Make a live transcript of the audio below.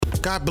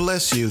God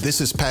bless you. This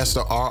is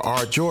Pastor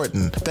R.R.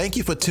 Jordan. Thank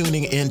you for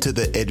tuning into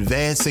the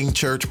Advancing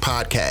Church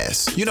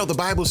podcast. You know, the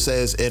Bible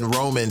says in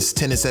Romans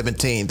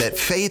 10:17 that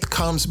faith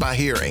comes by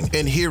hearing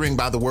and hearing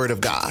by the word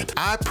of God.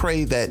 I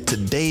pray that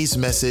today's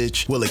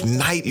message will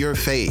ignite your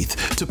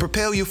faith to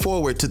propel you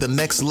forward to the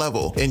next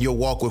level in your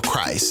walk with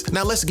Christ.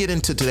 Now let's get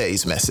into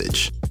today's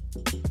message.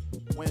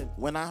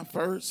 When I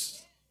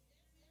first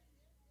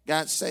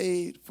got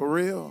saved, for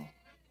real,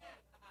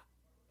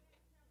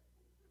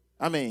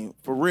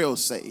 for real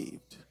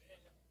saved,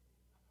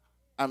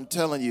 I'm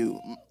telling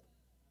you,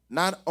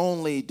 not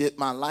only did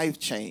my life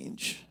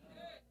change,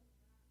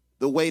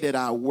 the way that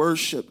I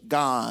worship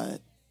God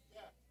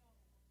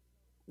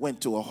went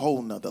to a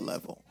whole nother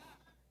level.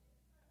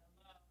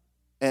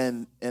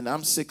 And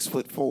I'm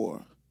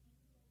 6'4".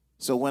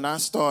 So when I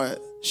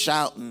start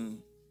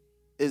shouting,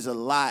 is a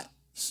lot,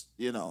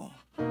 you know.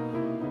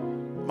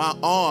 My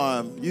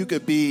arm, you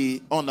could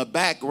be on the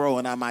back row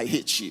and I might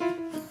hit you.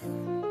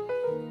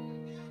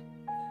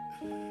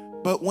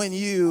 But when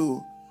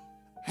you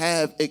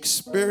have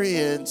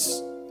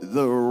experienced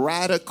the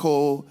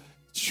radical,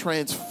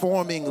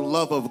 transforming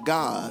love of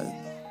God,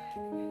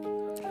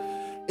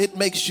 it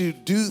makes you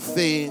do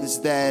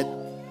things that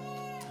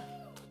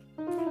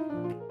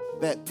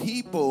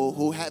people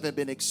who haven't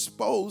been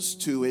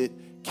exposed to it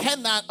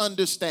cannot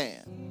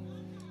understand.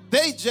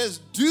 They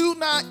just do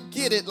not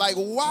get it. Like,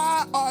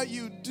 why are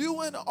you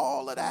doing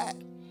all of that?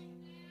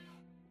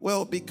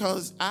 Well,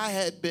 because I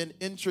had been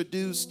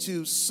introduced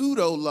to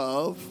pseudo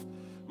love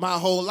my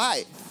whole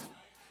life.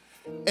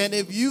 And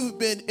if you've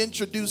been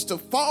introduced to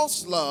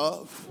false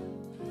love,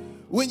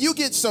 when you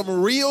get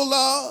some real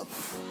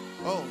love,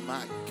 oh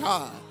my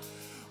God,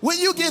 when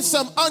you get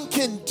some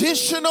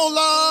unconditional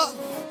love,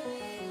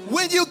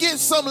 when you get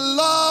some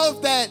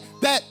love that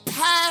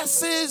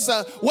passes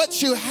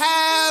what you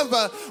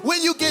have,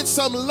 when you get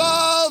some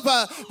love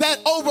that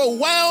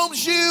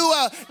overwhelms you,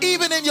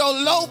 even in your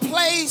low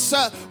place,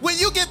 when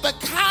you get the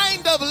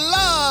kind of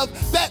love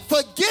that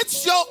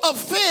forgets your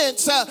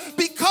offense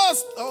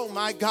because, oh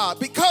my God,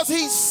 because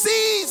he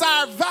sees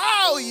our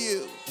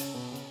value.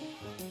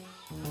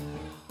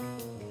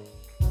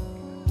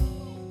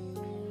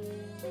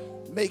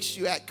 Makes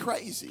you act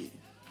crazy.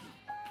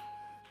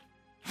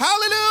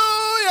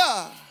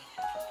 Hallelujah!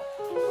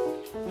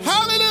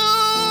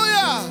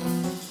 Hallelujah!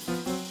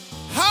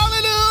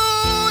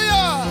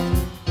 Hallelujah!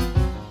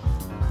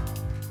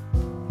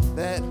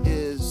 That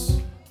is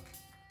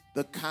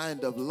the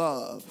kind of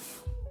love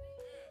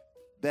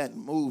that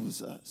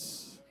moves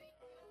us.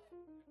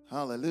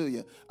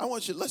 Hallelujah. I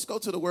want you, let's go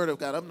to the word of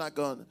God. I'm not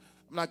going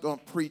to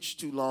preach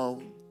too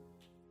long.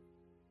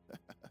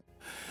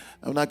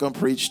 I'm not going to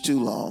preach too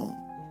long.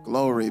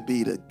 Glory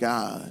be to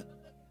God.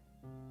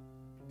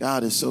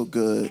 God is so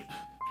good.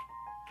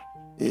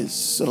 Is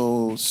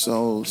so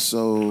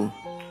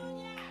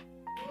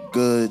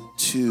good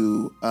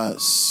to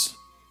us.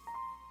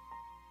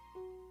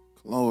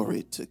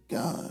 Glory to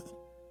God.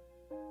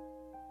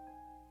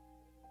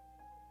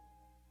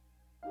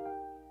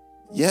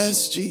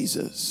 Yes,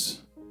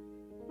 Jesus.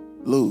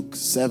 Luke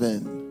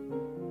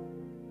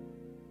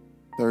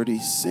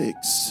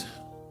 7:36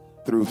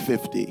 through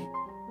 50.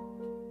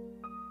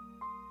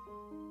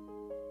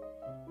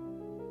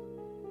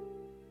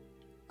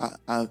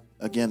 I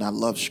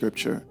love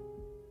scripture.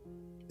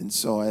 And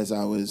so as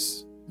I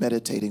was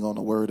meditating on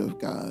the word of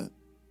God,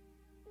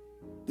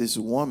 this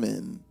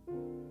woman,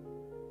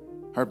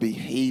 her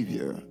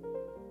behavior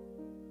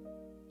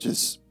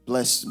just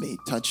blessed me,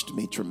 touched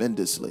me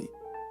tremendously.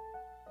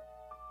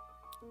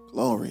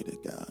 Glory to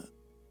God.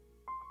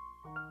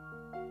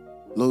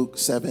 Luke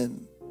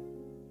 7,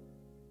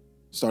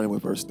 starting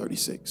with verse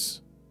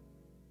 36.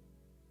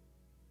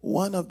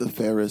 One of the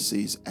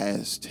Pharisees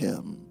asked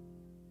him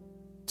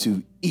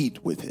to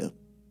eat with him.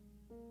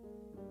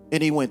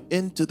 And he went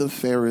into the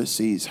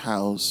Pharisee's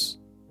house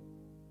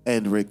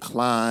and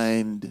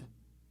reclined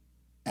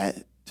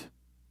at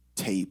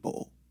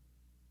table.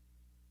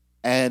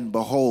 And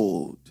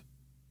behold,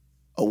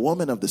 a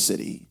woman of the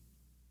city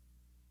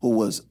who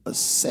was a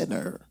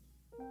sinner,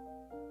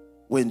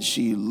 when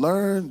she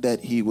learned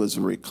that he was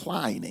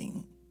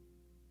reclining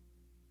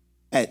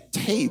at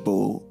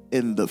table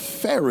in the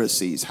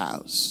Pharisee's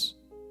house,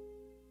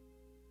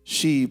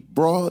 she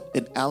brought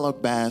an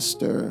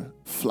alabaster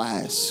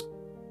flask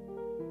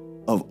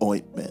of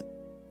ointment,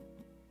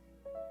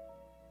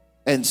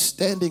 and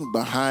standing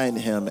behind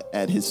him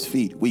at his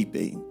feet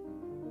weeping,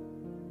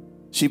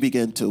 she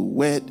began to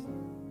wet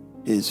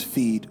his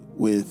feet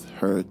with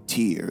her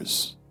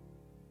tears,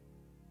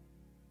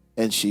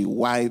 and she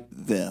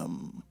wiped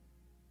them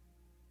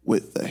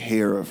with the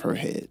hair of her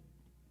head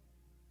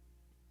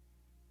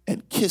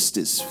and kissed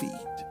his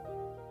feet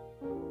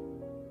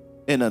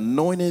and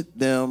anointed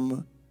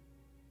them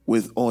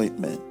with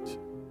ointment.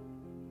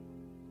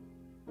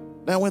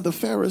 Now, when the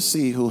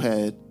Pharisee who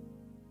had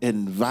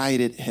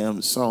invited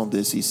him saw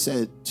this, he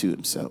said to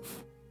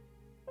himself,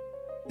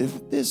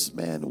 if this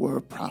man were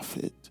a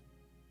prophet,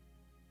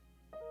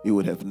 he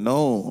would have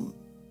known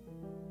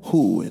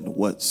who and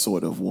what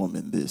sort of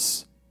woman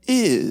this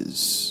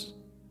is,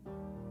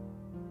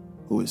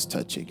 who is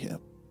touching him,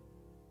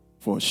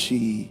 for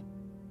she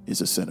is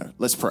a sinner.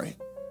 Let's pray.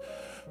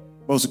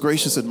 Most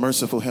gracious and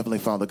merciful Heavenly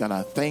Father, God,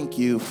 I thank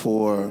you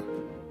for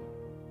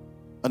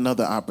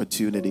another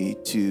opportunity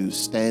to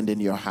stand in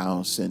your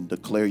house and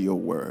declare your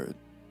word.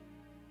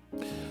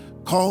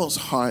 Cause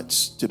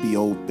hearts to be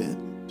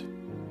opened,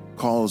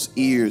 cause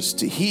ears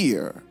to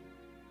hear.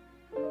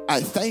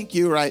 I thank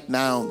you right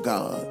now,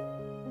 God,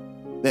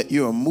 that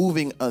you are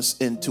moving us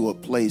into a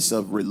place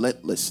of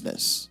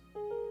relentlessness,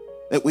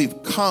 that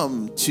we've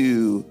come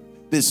to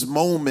this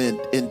moment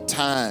in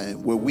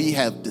time where we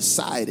have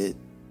decided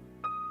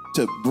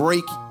to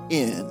break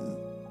in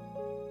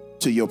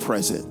to your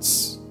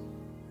presence.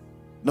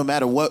 No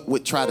matter what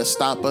would try to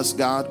stop us,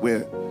 God,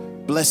 we're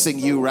blessing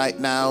you right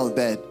now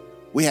that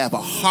we have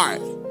a heart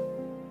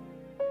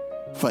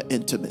for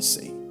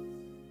intimacy.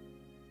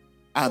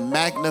 I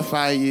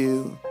magnify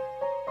you.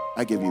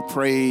 I give you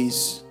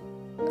praise.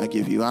 I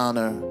give you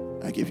honor.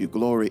 I give you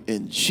glory.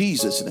 In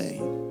Jesus'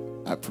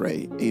 name, I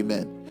pray.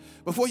 Amen.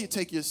 Before you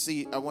take your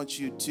seat, I want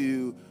you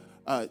to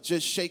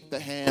just shake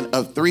the hand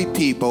of 3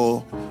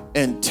 people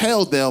and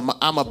tell them,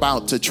 I'm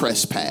about to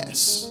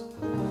trespass.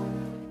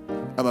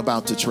 I'm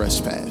about to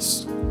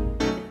trespass.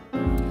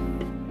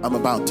 I'm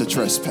about to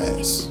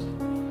trespass.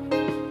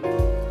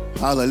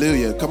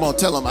 Hallelujah. Come on,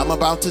 tell them, I'm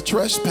about to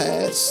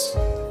trespass.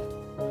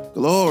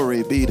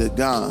 Glory be to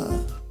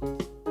God.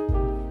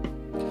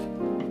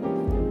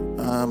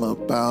 I'm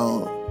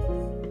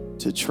about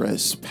to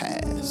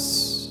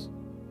trespass.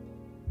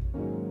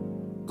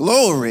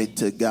 Glory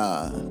to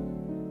God.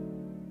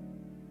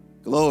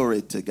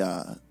 Glory to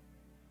God.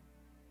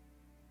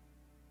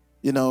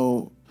 You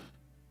know,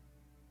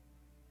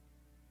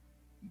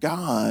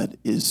 God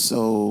is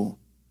so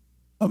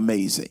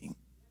amazing.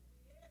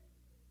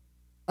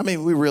 I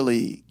mean, we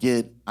really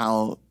get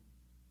out,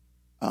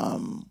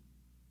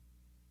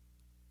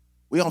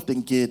 we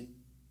often get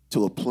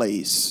to a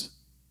place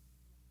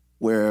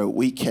where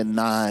we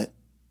cannot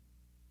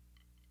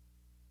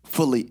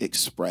fully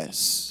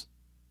express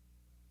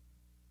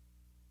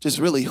just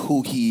really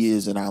who he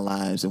is in our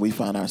lives, and we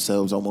find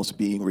ourselves almost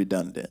being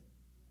redundant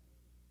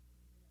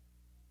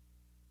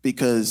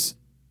because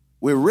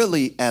we're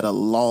really at a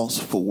loss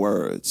for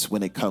words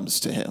when it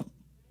comes to him.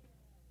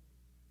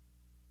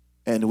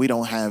 And we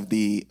don't have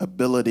the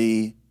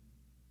ability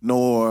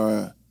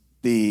nor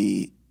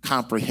the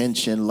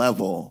comprehension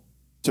level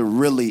to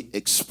really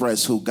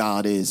express who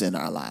God is in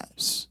our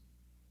lives.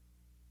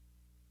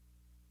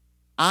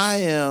 I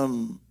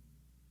am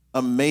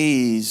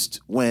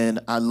amazed when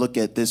I look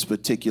at this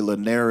particular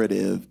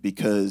narrative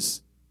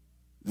because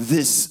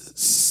this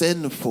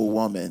sinful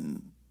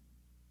woman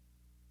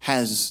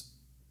has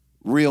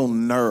real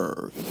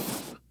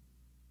nerve.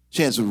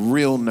 She has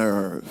real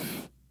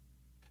nerve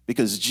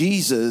because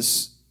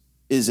Jesus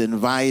is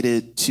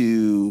invited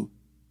to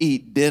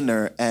eat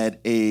dinner at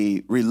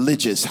a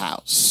religious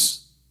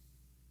house.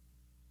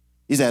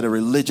 He's at a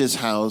religious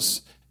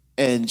house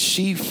and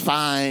she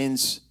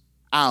finds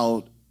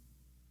out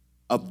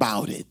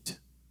about it.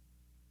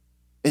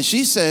 And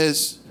she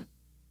says,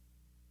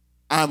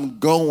 I'm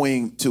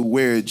going to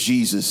where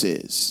Jesus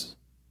is.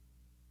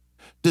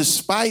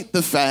 Despite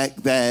the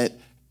fact that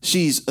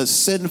she's a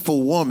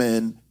sinful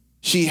woman,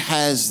 she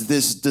has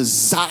this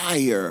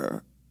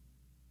desire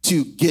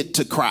to get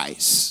to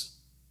Christ.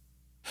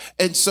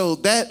 And so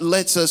that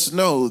lets us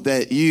know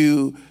that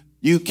you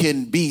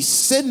can be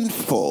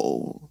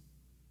sinful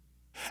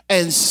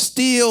and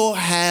still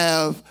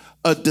have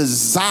a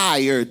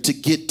desire to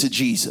get to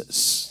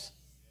Jesus.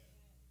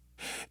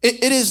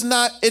 It is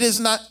not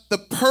the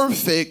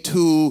perfect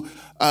who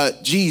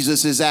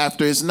Jesus is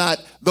after. It's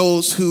not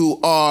those who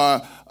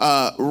are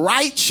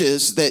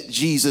righteous that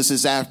Jesus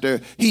is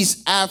after.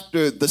 He's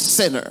after the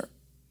sinner.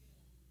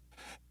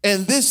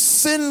 And this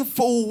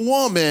sinful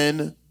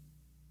woman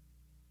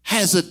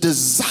has a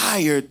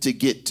desire to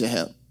get to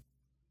him.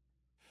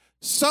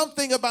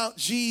 Something about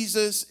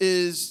Jesus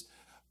is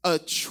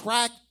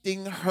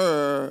attracting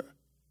her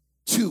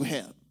to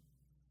him.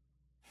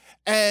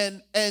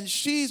 And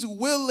she's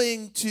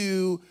willing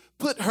to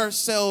put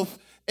herself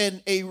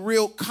in a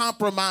real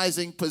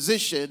compromising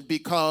position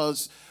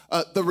because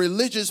the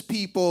religious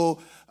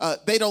people,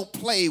 they don't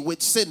play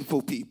with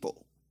sinful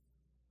people.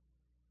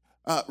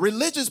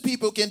 Religious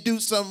people can do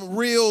some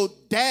real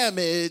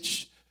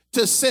damage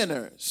to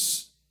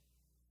sinners.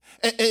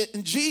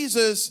 And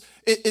Jesus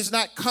is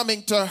not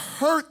coming to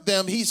hurt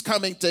them, he's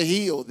coming to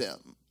heal them.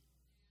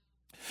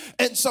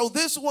 And so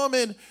this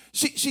woman,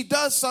 she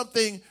does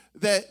something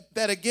that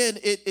again,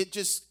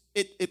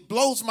 it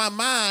blows my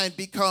mind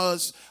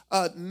because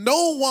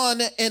no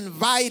one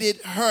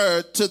invited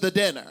her to the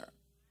dinner.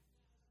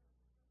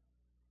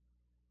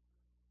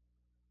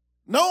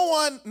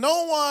 No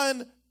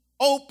one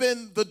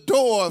opened the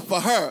door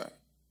for her.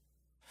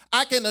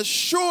 I can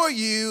assure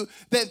you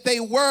that they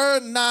were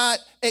not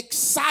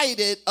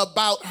excited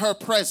about her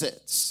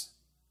presence.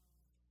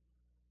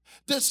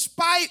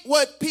 Despite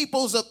what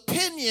people's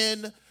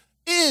opinion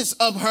is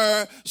of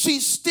her, she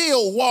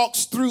still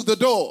walks through the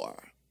door.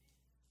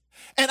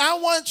 And I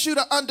want you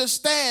to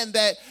understand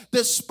that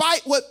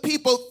despite what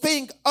people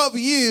think of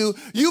you,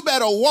 you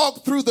better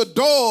walk through the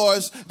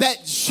doors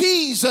that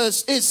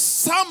Jesus is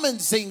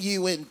summoning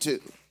you into.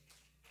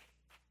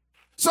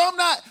 So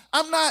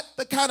I'm not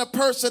the kind of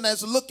person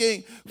that's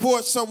looking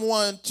for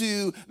someone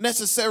to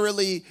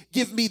necessarily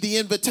give me the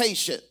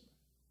invitation.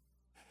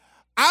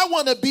 I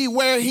want to be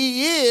where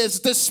he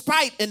is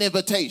despite an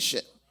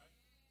invitation.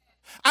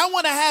 I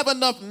want to have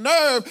enough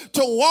nerve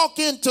to walk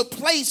into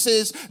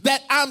places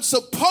that I'm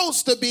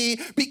supposed to be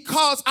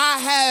because I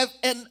have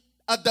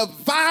a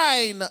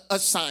divine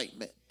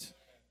assignment.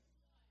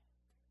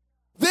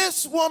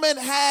 This woman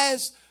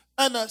has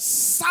an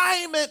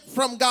assignment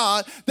from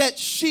God that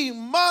she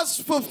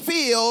must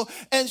fulfill,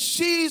 and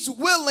she's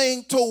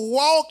willing to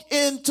walk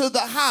into the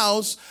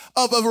house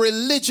of a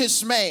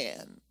religious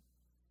man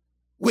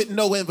with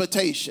no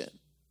invitation.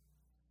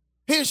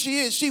 Here she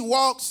is. She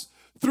walks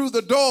through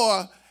the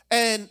door,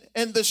 and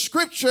the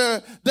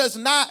scripture does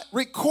not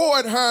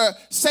record her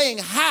saying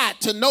hi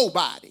to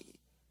nobody.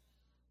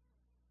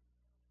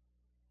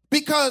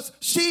 Because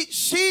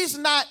she's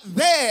not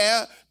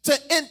there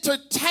to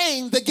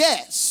entertain the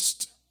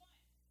guest.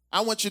 I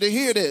want you to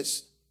hear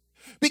this.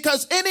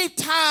 Because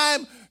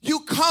anytime you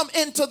come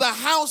into the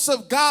house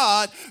of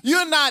God,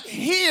 you're not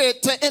here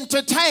to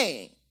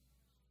entertain.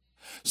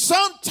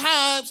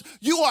 Sometimes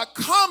you are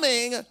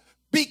coming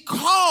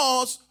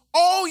because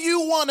all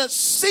you want to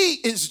see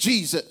is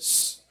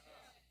Jesus.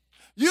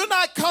 You're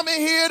not coming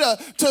here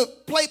to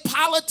play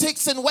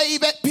politics and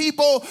wave at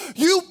people.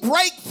 You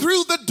break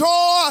through the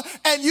door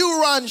and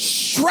you run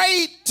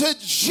straight to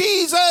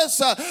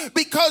Jesus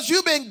because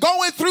you've been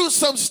going through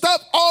some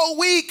stuff all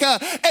week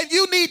and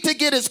you need to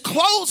get as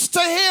close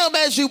to him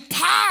as you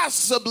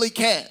possibly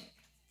can.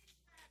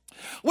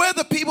 Where are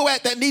the people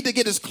at that need to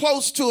get as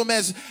close to him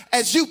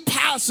as you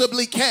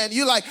possibly can?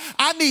 You're like,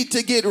 I need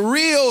to get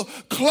real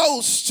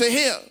close to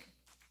him.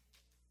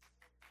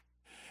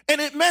 And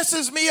it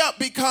messes me up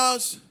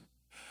because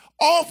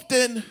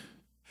often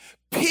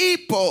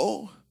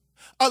people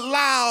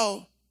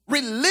allow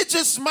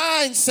religious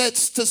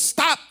mindsets to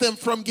stop them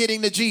from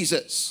getting to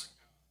Jesus.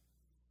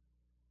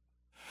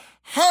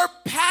 Her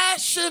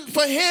passion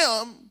for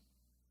him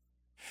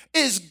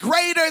is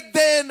greater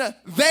than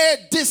their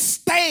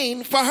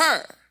disdain for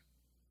her.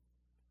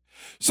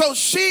 So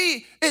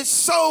she is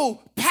so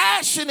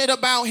passionate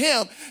about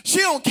him. She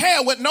don't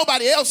care what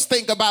nobody else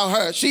think about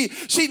her. She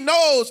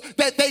knows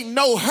that they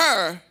know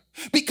her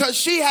because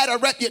she had a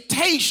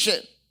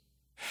reputation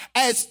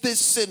as this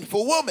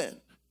sinful woman.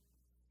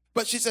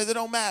 But she says it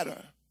don't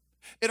matter.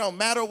 It don't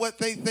matter what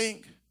they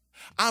think.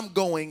 I'm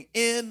going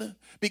in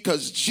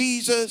because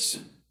Jesus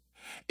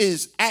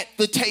is at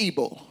the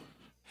table.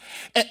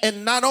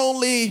 And not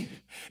only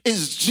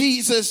is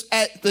Jesus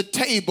at the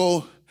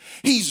table,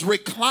 he's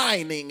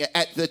reclining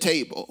at the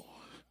table.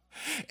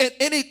 And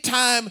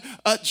anytime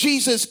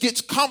Jesus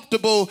gets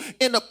comfortable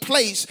in a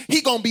place,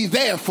 he's going to be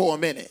there for a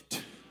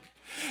minute.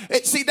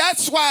 And see,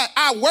 that's why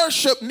our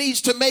worship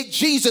needs to make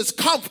Jesus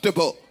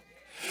comfortable.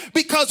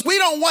 Because we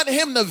don't want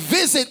him to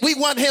visit, we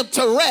want him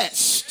to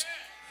rest.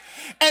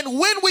 And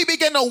when we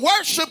begin to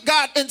worship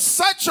God in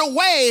such a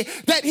way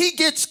that he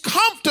gets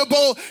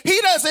comfortable, he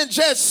doesn't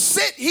just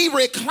sit, he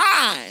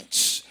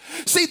reclines.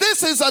 See,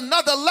 this is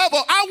another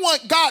level. I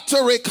want God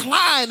to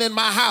recline in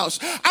my house.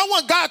 I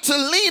want God to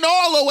lean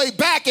all the way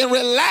back and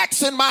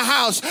relax in my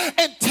house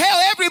and tell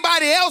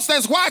everybody else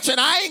that's watching,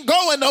 I ain't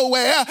going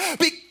nowhere.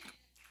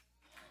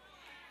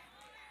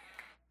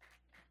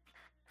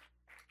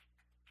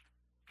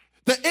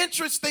 The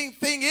interesting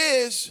thing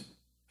is,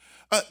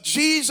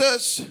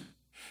 Jesus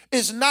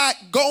is not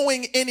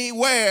going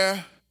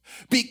anywhere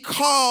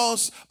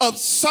because of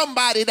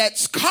somebody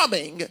that's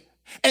coming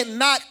and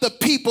not the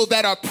people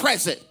that are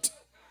present.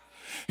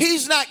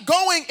 He's not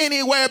going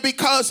anywhere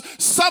because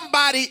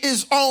somebody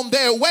is on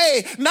their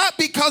way, not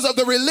because of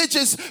the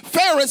religious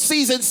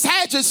Pharisees and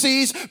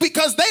Sadducees,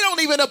 because they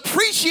don't even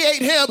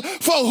appreciate him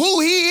for who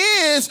he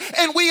is.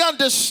 And we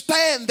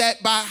understand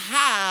that by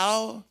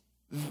how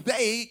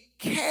they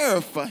care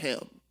for him.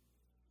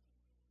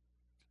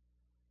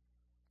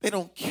 They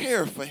don't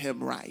care for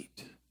him right.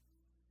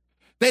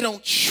 They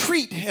don't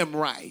treat him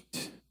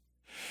right.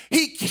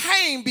 He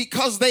came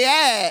because they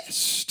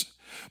asked,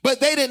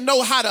 but they didn't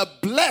know how to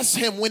bless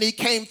him when he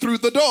came through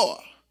the door.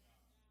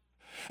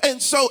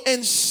 And so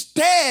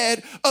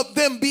instead of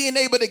them being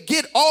able to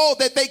get all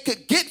that they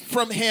could get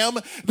from him,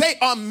 they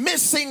are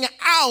missing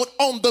out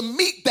on the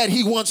meat that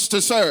he wants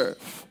to serve.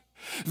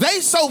 They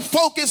so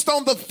focused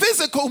on the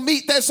physical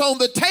meat that's on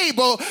the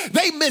table,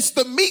 they miss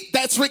the meat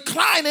that's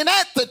reclining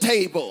at the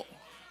table.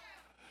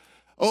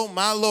 Oh,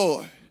 my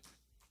Lord.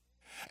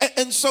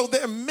 And so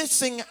they're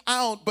missing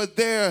out, but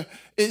there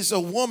is a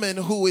woman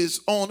who is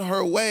on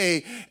her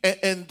way.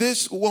 And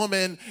this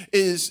woman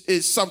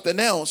is something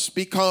else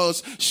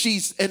because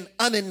she's an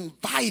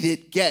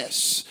uninvited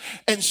guest.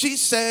 And she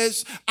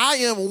says, I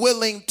am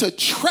willing to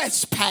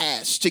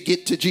trespass to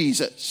get to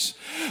Jesus.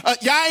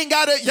 Y'all ain't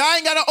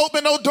gotta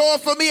open no door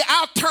for me.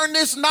 I'll turn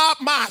this knob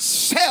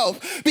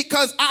myself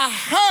because I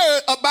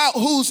heard about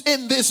who's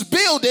in this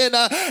building,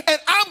 and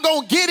I'm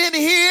gonna get in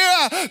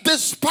here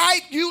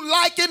despite you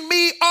liking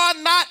me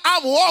or not.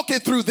 I'm walking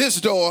through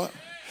this door.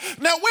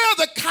 Now, we're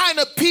the kind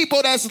of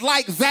people that's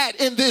like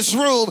that in this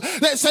room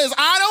that says,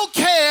 I don't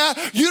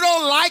care. You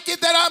don't like it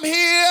that I'm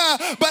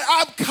here, but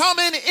I'm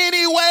coming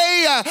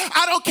anyway.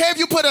 I don't care if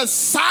you put a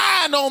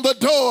sign on the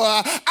door.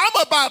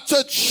 I'm about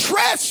to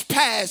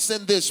trespass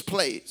in this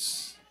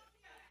place.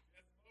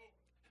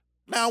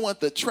 Now I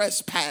want the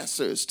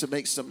trespassers to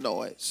make some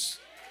noise.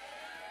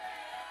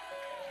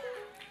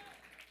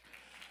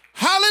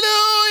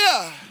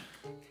 Hallelujah.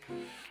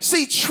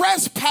 See,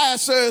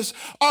 trespassers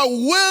are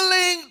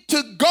willing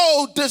to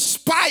go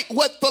despite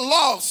what the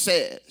law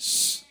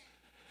says.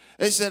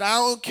 They said, I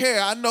don't care.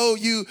 I know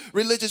you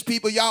religious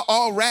people, y'all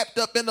all wrapped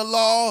up in the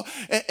law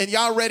and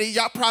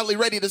y'all probably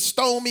ready to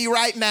stone me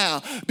right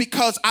now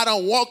because I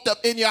done walked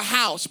up in your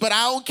house. But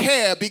I don't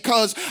care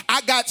because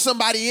I got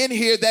somebody in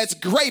here that's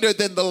greater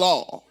than the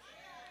law.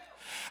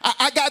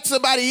 I got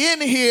somebody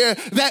in here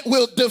that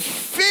will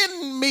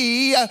defend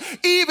me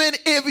even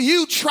if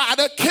you try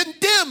to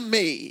condemn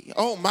me.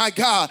 Oh my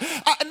God.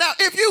 Now,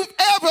 if you've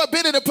ever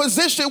been in a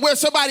position where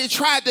somebody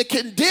tried to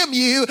condemn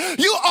you,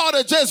 you ought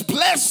to just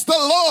bless the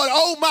Lord,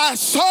 oh my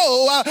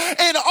soul,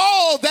 and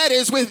all that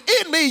is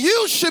within me.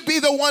 You should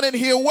be the one in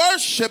here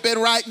worshiping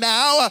right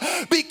now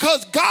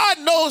because God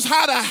knows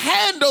how to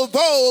handle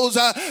those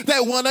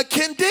that want to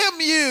condemn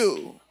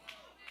you.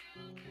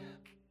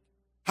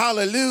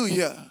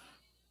 Hallelujah.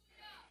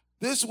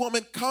 This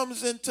woman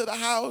comes into the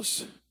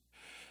house.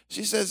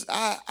 She says,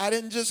 I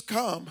didn't just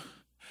come.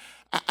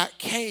 I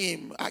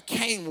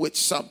came with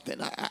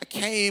something.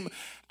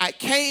 I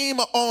came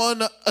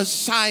on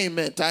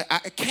assignment. I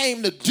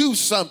came to do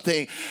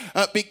something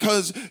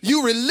because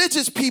you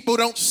religious people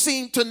don't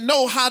seem to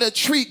know how to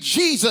treat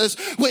Jesus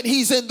when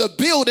he's in the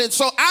building.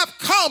 So I've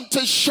come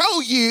to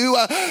show you,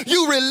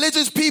 you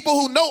religious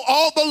people who know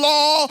all the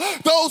law,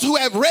 those who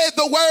have read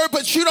the word,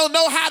 but you don't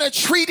know how to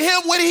treat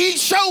him when he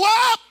show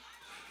up.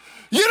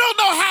 You don't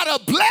know how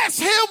to bless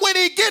him when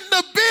he get in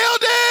the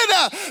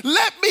building.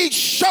 Let me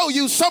show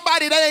you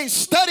somebody that ain't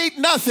studied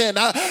nothing.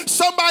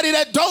 Somebody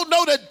that don't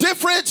know the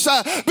difference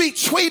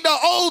between the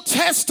Old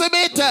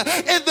Testament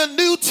and the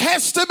New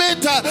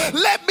Testament.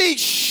 Let me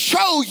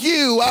show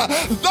you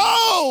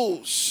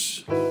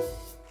those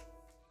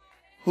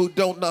who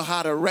don't know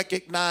how to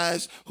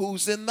recognize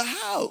who's in the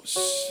house.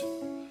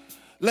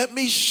 Let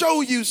me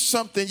show you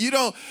something. You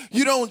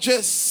don't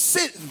just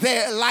sit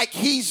there like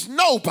he's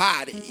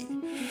nobody.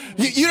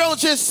 You don't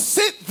just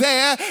sit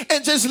there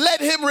and just let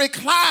him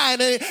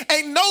recline.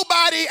 Ain't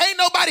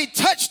nobody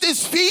touched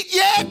his feet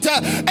yet.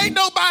 Ain't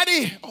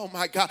nobody, oh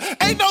my God,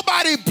 ain't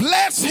nobody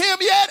blessed him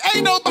yet.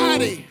 Ain't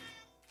nobody.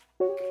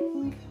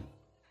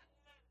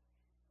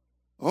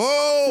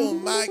 Oh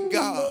my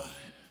God.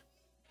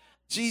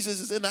 Jesus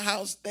is in the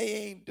house. They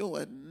ain't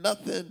doing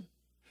nothing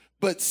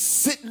but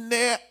sitting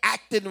there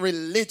acting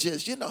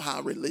religious. You know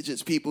how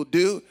religious people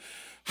do.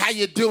 How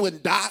you doing,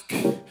 Doc?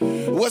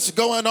 What's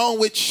going on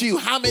with you?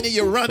 How many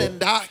you running,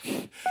 Doc?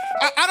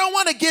 I don't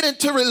want to get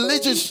into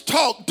religious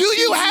talk. Do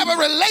you have a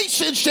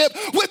relationship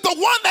with the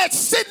one that's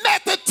sitting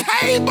at the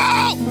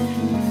table?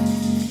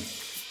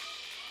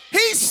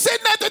 He's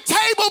sitting at the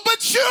table,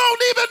 but you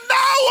don't even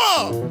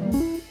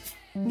know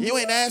him. You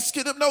ain't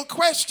asking him no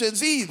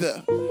questions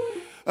either.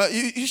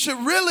 You should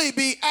really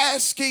be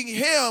asking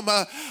him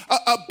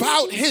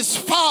about his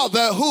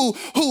Father who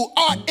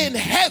art in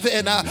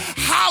heaven.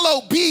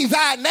 Hallowed be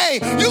thy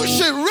name. You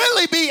should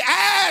really be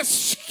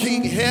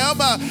asking him,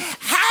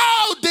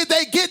 how did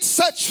they get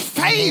such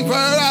favor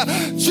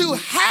to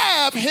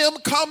have him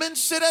come and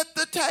sit at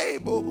the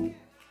table?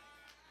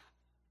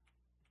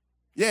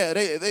 Yeah,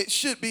 they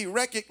should be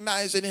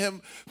recognizing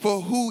him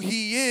for who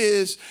he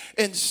is.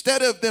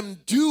 Instead of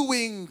them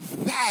doing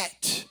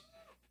that,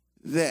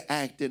 they're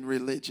acting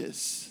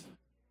religious.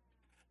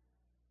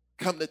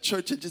 Come to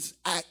church and just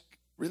act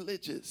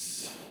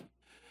religious.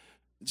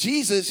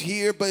 Jesus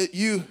here, but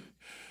you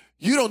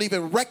don't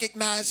even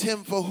recognize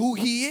him for who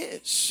he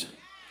is.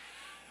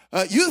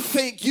 You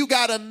think you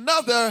got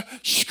another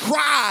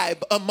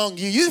scribe among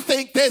you. You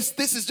think this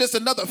is just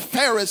another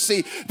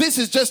Pharisee. This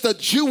is just a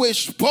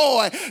Jewish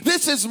boy.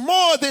 This is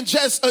more than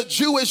just a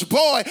Jewish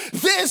boy.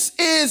 This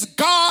is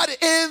God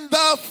in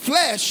the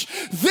flesh.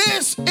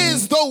 This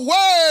is the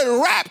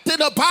word wrapped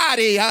in a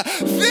body.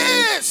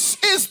 This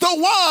is the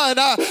one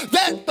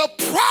that the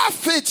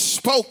prophets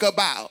spoke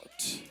about.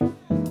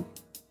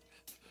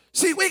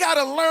 See, we got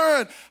to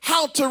learn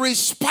how to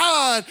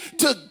respond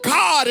to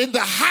God in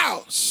the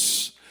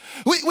house.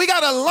 We got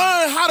to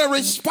learn how to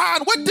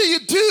respond. What do you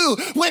do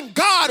when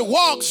God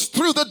walks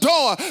through the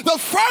door? The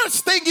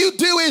first thing you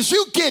do is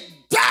you get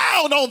down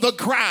down on the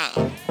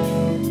ground.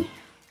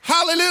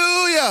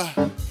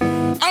 Hallelujah.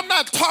 I'm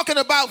not talking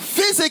about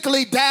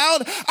physically down.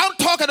 I'm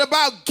talking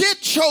about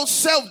get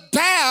yourself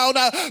down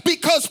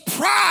because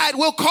pride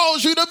will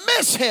cause you to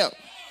miss him.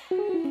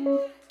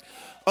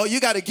 Oh,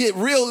 you got to get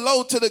real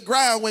low to the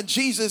ground when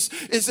Jesus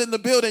is in the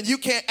building. You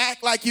can't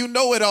act like you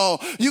know it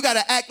all. You got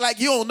to act like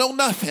you don't know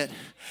nothing.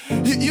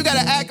 You got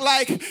to act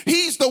like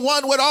he's the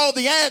one with all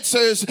the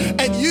answers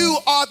and you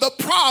are the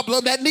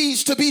problem that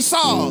needs to be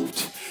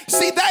solved.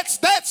 See, that's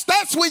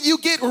when you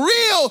get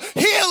real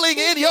healing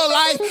in your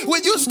life,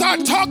 when you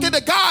start talking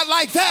to God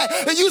like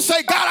that and you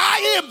say, God,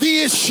 I am the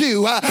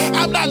issue.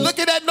 I'm not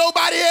looking at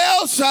nobody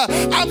else.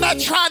 I'm not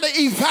trying to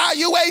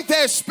evaluate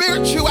their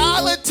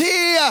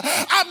spirituality.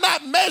 I'm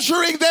not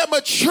measuring their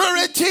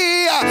maturity.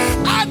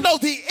 I know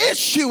the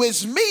issue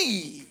is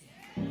me.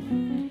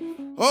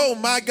 Oh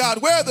my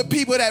God, where are the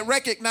people that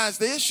recognize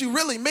the issue?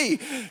 Really me.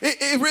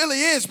 It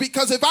really is,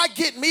 because if I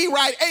get me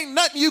right, ain't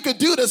nothing you can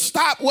do to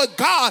stop what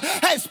God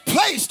has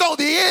placed on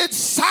the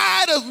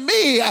inside of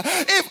me.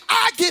 If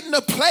I get in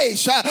a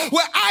place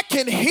where I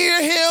can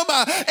hear him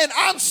and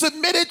I'm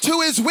submitted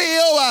to his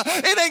will,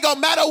 it ain't gonna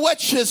matter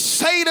what you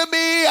say to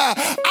me.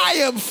 I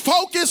am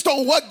focused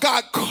on what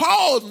God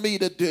called me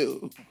to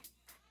do.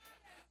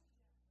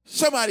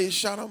 Somebody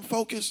shout, I'm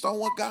focused on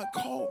what God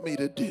called me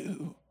to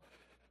do.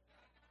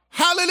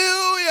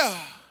 Hallelujah.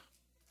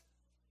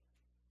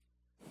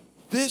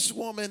 This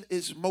woman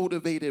is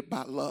motivated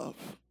by love.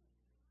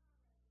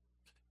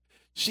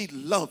 She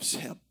loves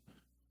him.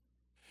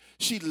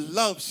 She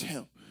loves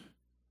him.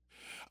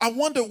 I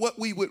wonder what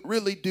we would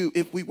really do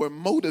if we were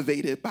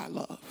motivated by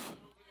love.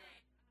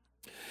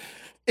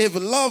 If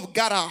love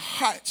got our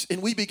hearts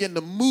and we begin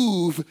to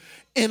move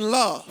in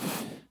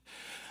love,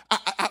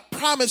 I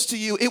promise to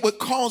you it would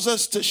cause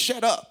us to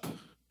shut up.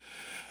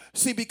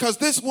 See, because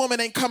this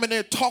woman ain't coming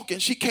there talking.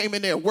 She came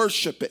in there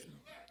worshiping.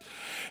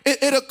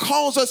 It'll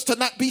cause us to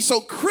not be so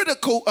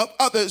critical of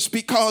others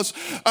because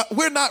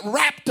we're not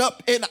wrapped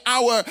up in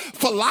our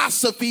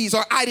philosophies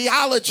or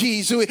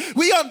ideologies.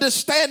 We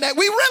understand that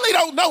we really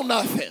don't know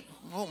nothing.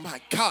 Oh my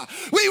God.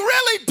 We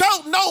really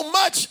don't know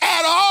much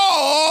at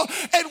all.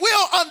 And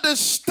we'll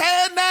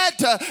understand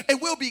that and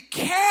we'll be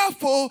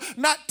careful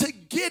not to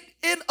get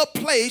in a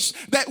place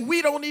that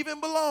we don't even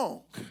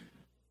belong.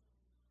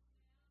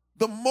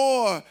 The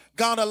more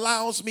God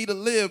allows me to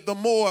live, the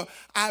more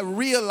I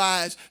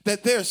realize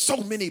that there's so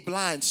many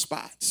blind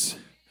spots.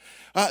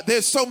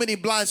 There's so many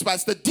blind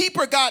spots. The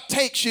deeper God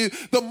takes you,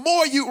 the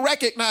more you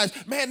recognize,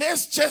 man,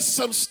 there's just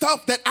some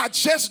stuff that I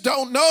just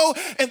don't know,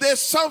 and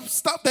there's some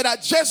stuff that I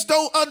just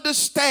don't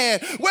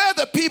understand. Where are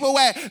the people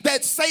at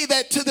that say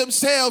that to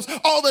themselves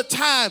all the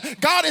time?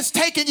 God is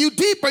taking you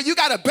deeper. You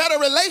got a better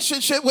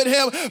relationship with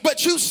him,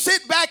 but you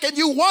sit back and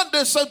you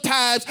wonder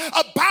sometimes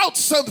about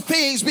some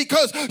things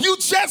because you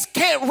just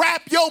can't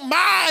wrap your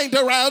mind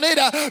around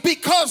it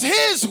because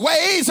his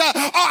ways are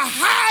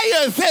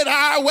higher than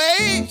our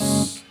ways.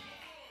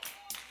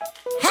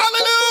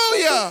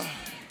 Hallelujah.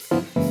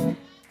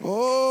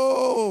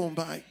 Oh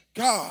my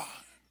God.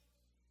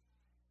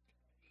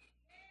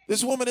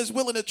 This woman is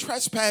willing to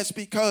trespass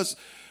because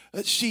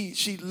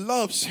she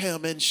loves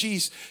him and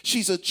she's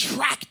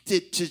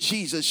attracted to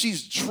Jesus.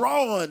 She's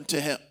drawn to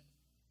him.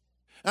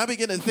 I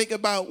begin to think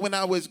about when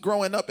I was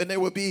growing up and there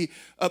would be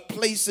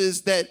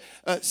places that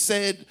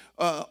said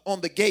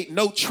on the gate,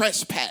 no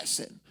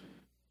trespassing.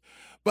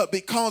 But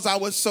because I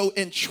was so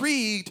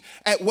intrigued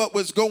at what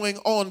was going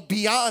on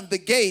beyond the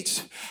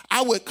gates,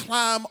 I would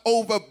climb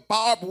over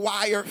barbed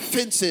wire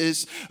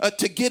fences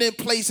to get in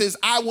places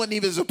I wasn't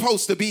even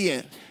supposed to be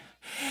in.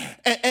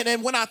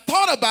 And when I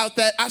thought about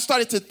that, I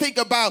started to think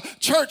about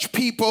church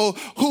people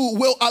who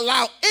will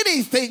allow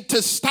anything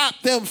to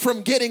stop them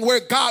from getting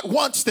where God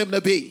wants them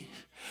to be.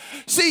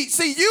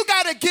 See, you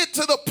got to get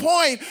to the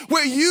point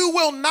where you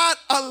will not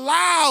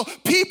allow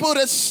people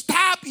to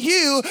stop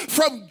you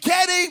from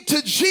getting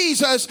to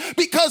Jesus,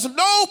 because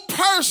no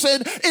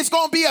person is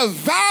going to be a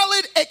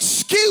valid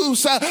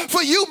excuse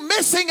for you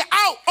missing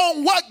out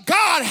on what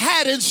God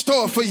had in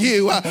store for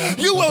you.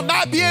 You will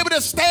not be able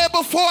to stand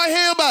before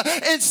him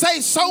and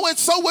say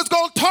so-and-so was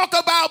going to talk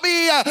about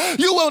me.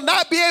 You will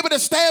not be able to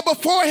stand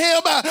before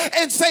him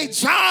and say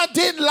John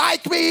didn't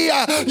like me.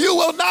 You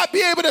will not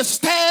be able to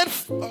stand.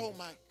 Oh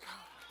my God.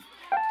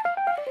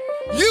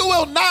 You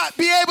will not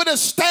be able to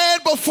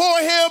stand before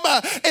him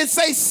and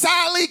say,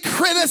 Sally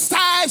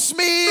criticized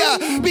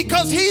me,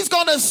 because he's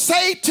going to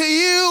say to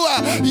you,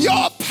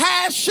 your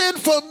passion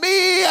for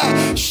me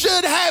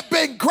should have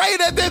been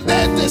greater than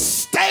their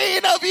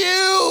disdain of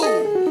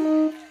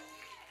you.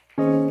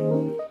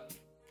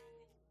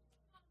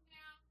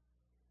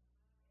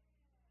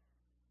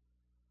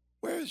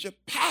 Where is your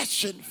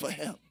passion for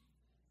him?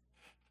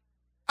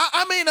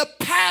 I mean a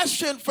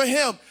passion for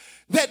him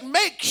that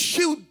makes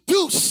you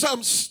do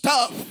some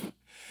stuff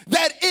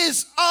that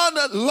is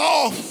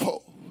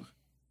unlawful.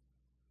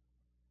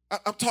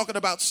 I'm talking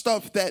about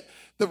stuff that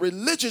the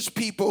religious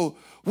people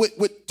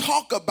would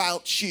talk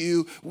about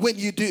you when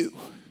you do.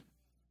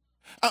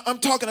 I'm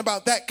talking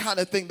about that kind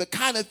of thing, the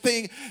kind of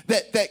thing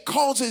that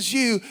causes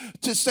you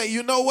to say,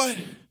 you know what?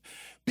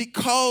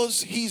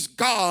 Because he's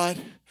God,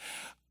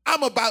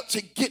 I'm about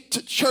to get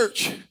to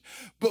church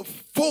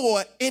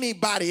before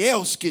anybody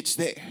else gets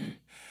there.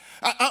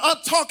 I'm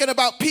talking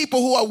about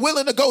people who are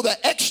willing to go the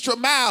extra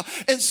mile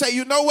and say,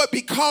 you know what,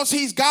 because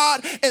he's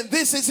God and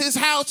this is his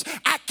house,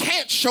 I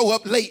can't show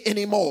up late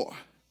anymore.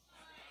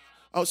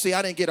 Oh, see,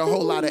 I didn't get a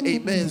whole lot of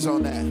amens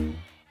on that.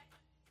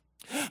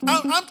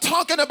 I'm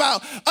talking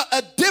about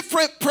a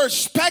different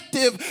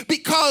perspective,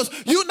 because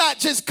you're not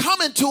just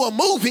coming to a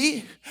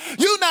movie.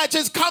 You're not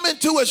just coming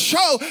to a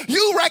show.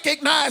 You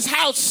recognize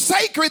how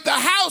sacred the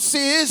house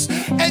is.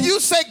 And you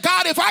say,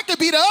 God, if I could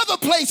be to other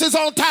places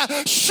on time,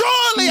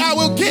 surely I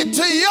will get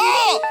to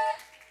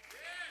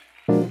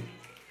yours.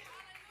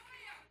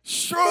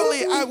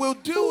 Surely I will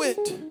do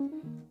it.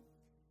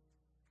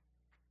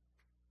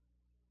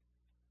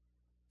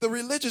 The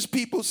religious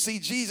people see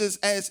Jesus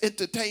as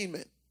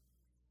entertainment.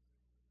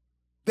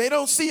 They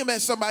don't see him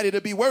as somebody to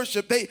be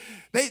worshiped. They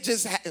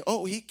just,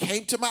 he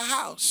came to my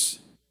house.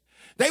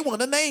 They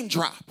want a name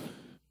drop.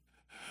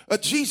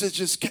 Jesus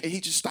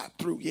he just stopped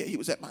through. Yeah, he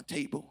was at my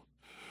table.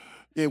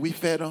 Yeah, we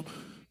fed him.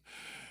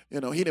 He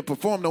didn't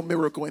perform no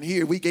miracle in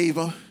here. We gave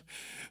him,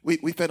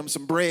 we fed him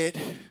some bread.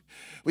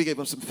 We gave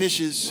him some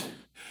fishes.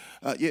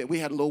 We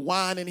had a little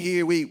wine in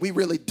here. We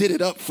really did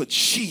it up for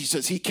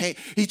Jesus.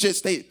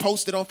 They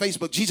posted on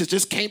Facebook, Jesus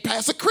just came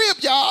past the crib,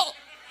 y'all.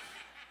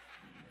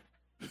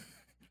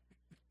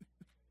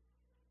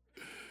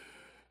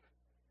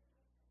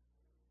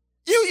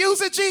 You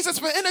using Jesus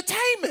for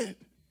entertainment.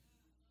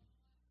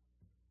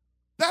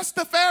 That's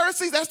the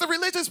Pharisees. That's the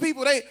religious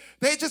people.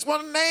 They just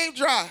want to name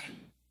drop.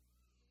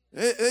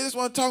 They just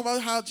want to talk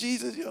about how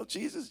Jesus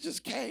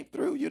just came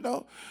through,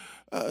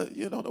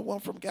 the one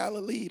from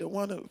Galilee, the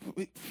one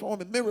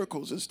performing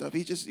miracles and stuff.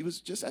 He was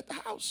just at the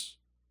house.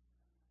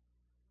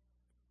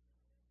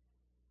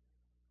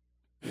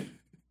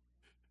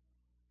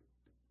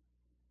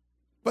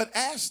 But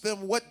ask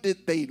them, what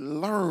did they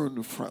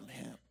learn from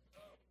him?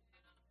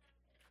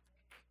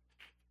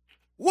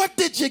 What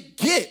did you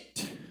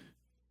get?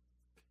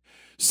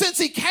 Since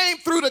he came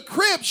through the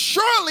crib,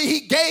 surely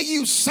he gave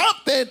you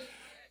something.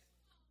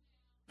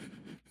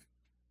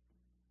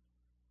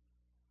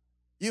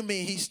 You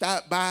mean he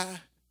stopped by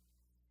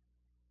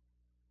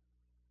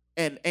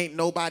and ain't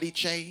nobody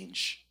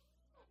changed?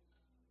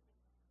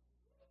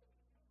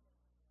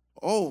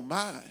 Oh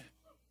my.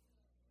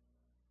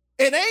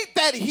 It ain't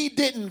that he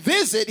didn't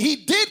visit. He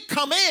did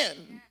come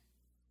in.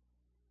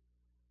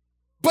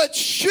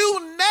 But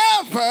you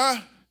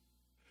never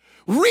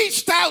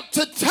reached out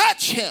to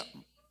touch him.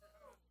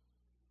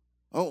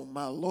 Oh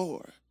my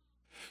Lord.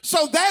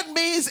 So that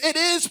means it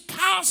is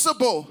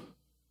possible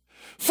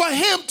for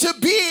him to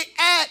be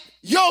at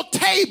your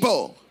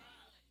table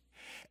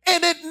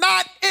and it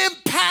not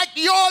impact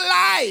your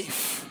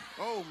life.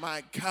 Oh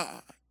my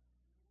God.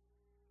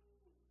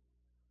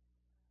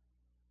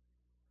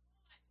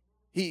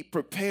 He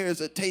prepares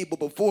a table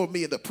before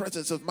me in the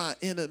presence of my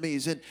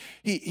enemies, and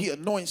he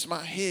anoints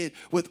my head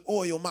with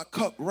oil. My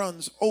cup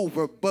runs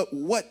over. But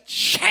what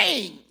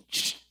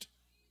changed?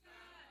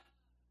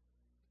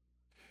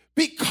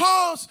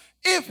 Because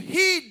if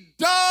he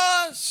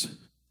does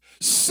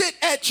sit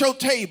at your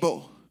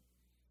table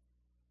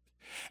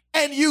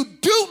and you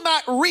do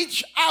not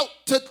reach out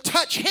to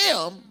touch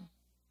him,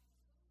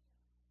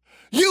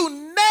 you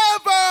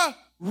never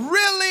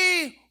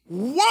really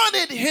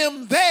wanted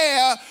him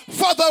there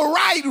for the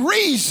right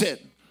reason.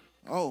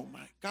 Oh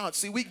my God.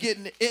 See, we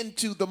getting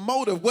into the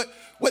motive,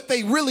 what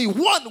they really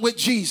want with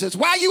Jesus.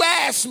 Why you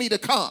ask me to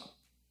come?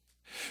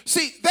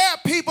 See, there are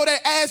people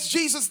that ask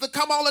Jesus to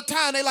come all the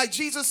time. They like,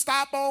 Jesus,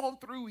 stop on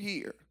through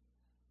here.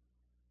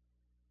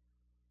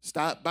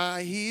 Stop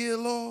by here,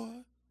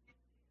 Lord.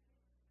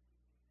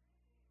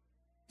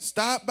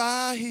 Stop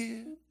by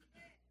here.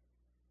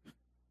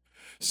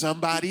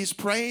 Somebody's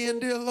praying,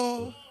 dear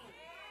Lord.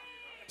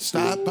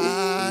 Stop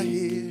by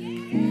here.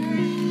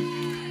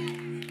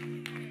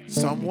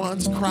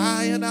 Someone's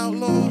crying out,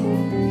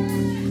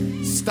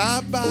 Lord.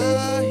 Stop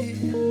by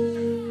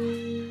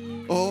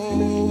here. Oh,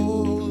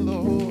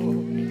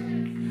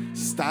 Lord.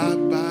 Stop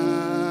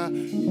by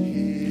here.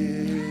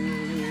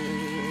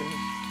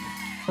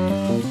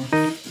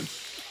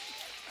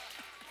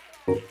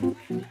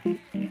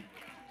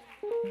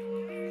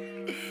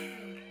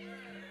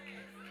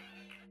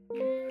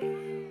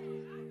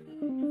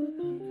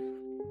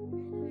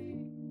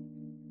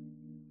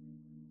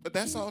 But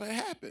that's all that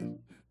happened.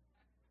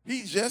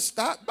 He just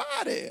stopped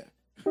by there.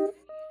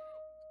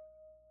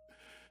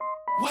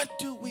 What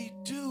do we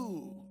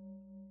do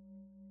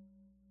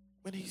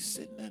when he's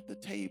sitting at the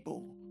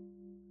table?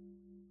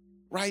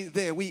 Right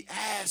there, we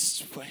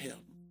asked for him.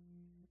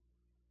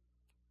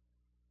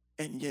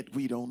 And yet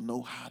we don't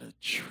know how to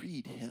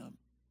treat him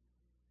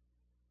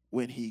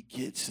when he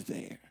gets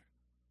there.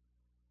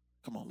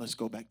 Come on, let's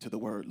go back to the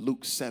word.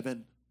 Luke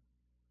 7,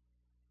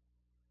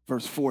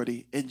 verse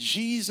 40. And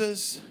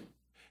Jesus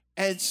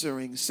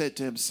answering said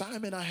to him,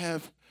 Simon, I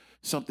have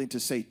something to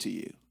say to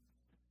you.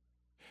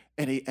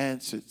 And he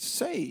answered,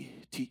 say,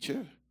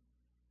 teacher,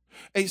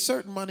 a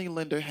certain money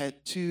lender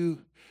had two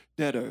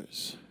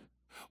debtors.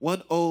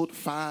 One owed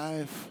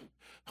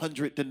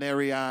 500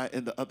 denarii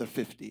and the other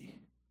 50.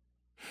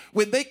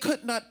 When they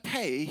could not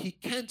pay, he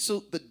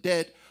canceled the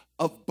debt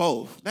of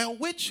both. Now,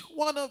 which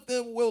one of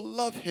them will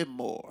love him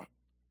more?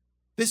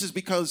 This is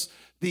because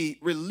the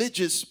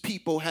religious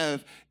people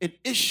have an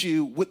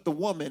issue with the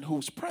woman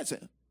who's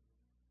present.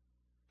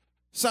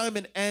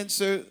 Simon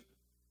answered,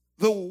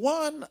 the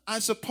one, I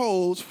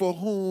suppose, for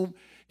whom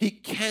he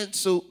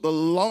canceled the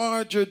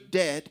larger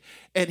debt,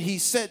 and he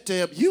said to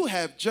him, you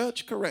have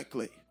judged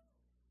correctly.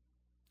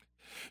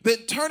 Then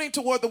turning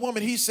toward the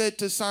woman, he said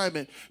to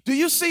Simon, do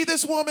you see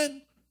this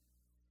woman?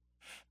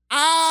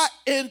 I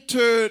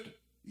entered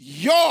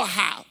your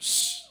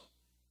house.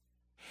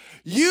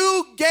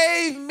 You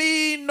gave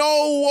me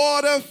no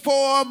water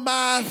for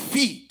my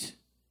feet.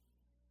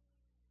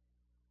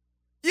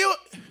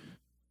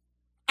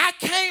 I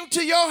came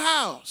to your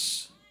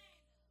house.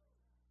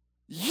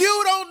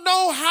 You don't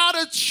know how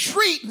to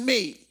treat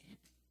me.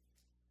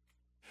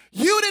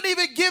 You didn't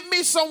even give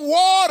me some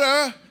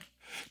water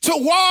to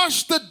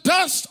wash the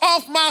dust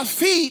off my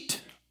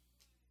feet.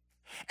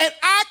 And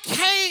I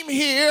came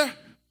here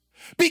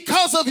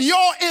because of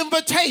your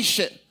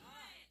invitation.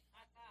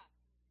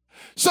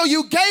 So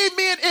you gave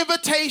me an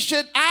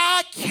invitation.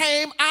 I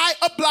came, I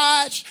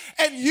obliged,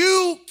 and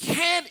you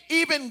can't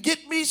even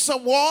get me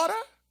some water?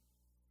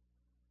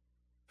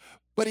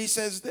 But he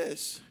says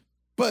this,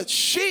 but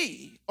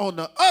she, on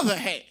the other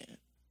hand,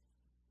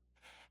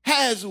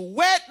 has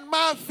wet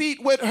my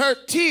feet with her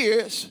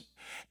tears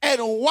and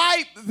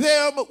wiped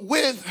them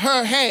with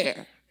her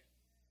hair.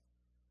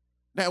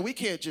 Now we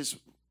can't just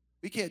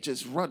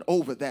run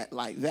over that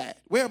like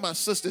that. Where are my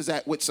sisters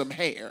at with some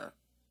hair?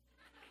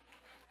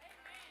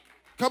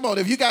 Come on,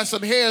 if you got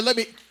some hair,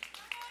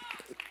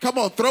 come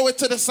on, throw it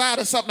to the side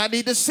or something. I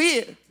need to see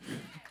it.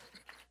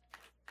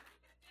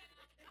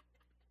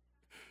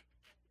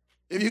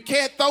 If you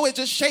can't throw it,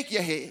 just shake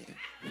your head.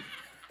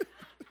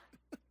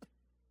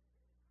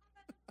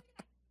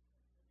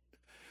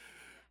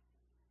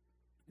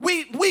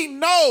 We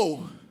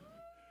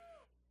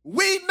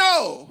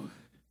know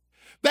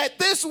that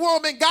this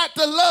woman got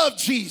to love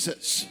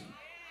Jesus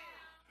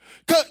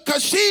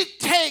because she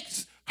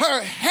takes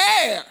her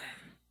hair.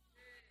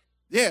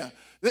 Yeah.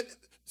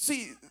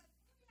 See,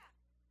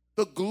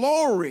 the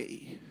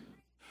glory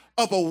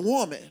of a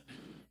woman.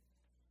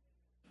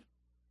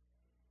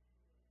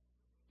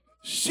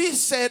 She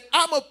said,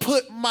 I'm going to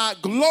put my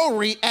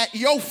glory at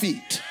your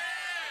feet.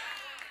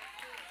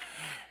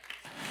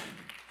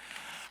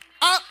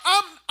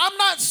 I'm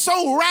not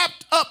so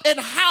wrapped up in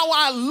how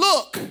I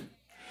look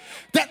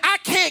that I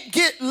can't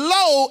get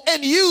low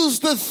and use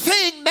the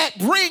thing that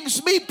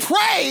brings me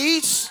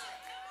praise.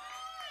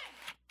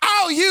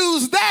 I'll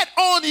use that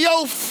on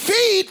your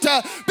feet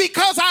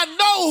because I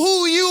know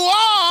who you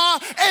are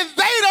and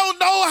they don't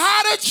know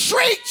how to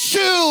treat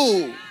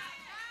you.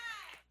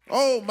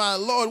 Oh, my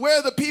Lord, where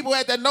are the people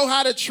at that know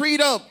how to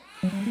treat them?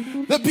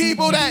 The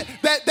people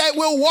that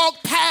will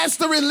walk past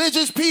the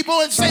religious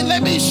people and say,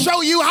 let me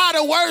show you how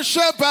to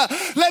worship.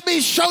 Let me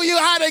show you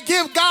how to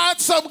give God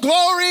some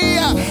glory.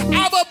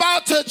 I'm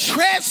about to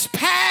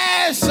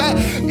trespass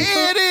in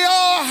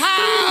your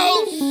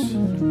house.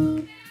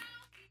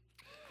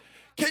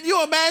 Can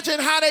you imagine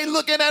how they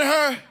looking at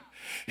her?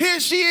 Here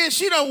she is.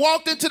 She done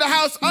walked into the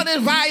house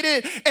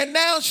uninvited, and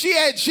now she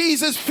at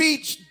Jesus'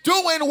 feet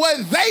doing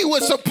what they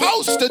were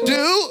supposed to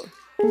do.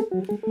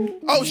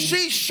 Oh,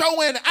 she's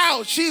showing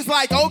out. She's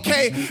like,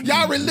 okay,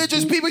 y'all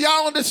religious people,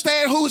 y'all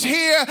understand who's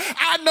here.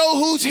 I know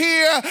who's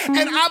here,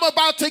 and I'm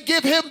about to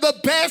give him the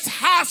best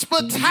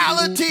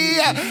hospitality.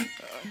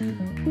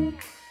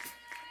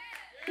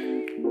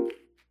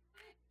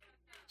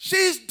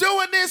 She's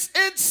doing this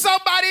in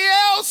somebody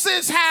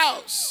else's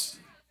house.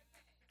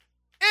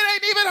 It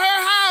ain't even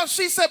her house.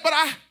 She said, but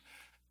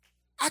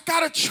I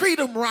got to treat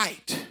him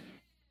right.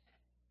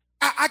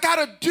 I got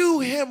to do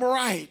him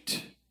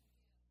right.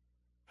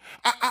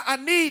 I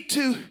need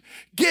to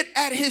get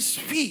at his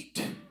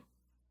feet.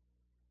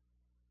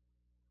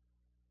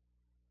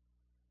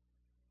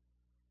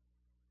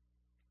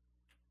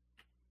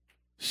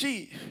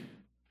 She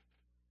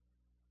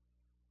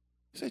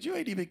said, you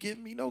ain't even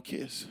giving me no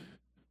kiss.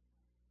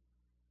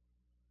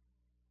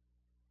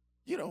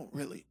 You don't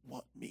really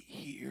want me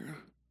here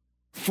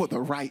for the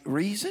right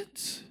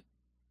reasons.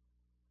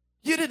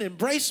 You didn't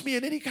embrace me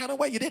in any kind of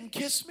way. You didn't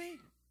kiss me.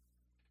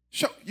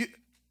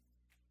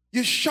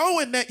 You're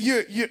showing that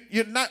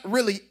you're not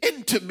really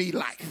into me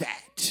like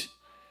that.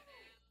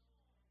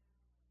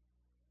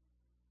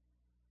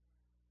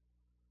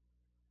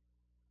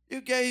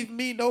 You gave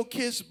me no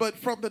kiss, but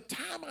from the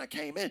time I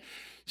came in,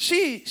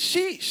 she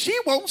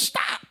won't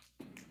stop.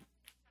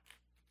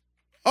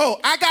 Oh,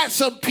 I got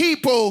some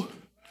people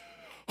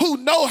who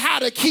know how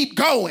to keep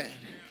going.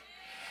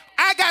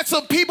 I got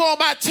some people on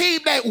my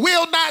team that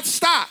will not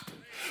stop.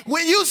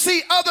 When you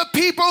see other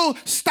people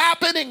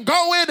stopping and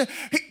going,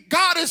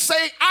 God is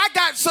saying, I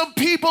got some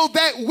people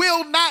that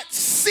will not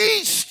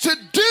cease to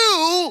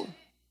do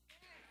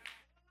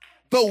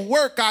the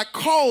work I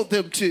called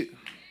them to.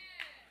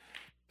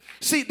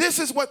 See, this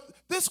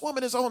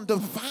woman is on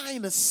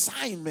divine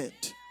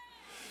assignment.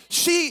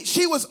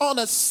 She was on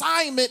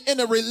assignment in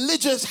a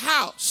religious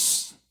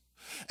house.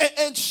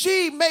 And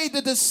she made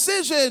the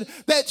decision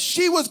that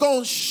she was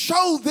going to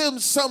show them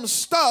some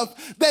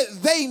stuff that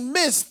they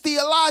missed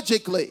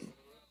theologically.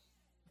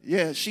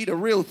 Yeah, she the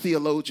real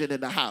theologian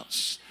in the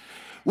house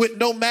with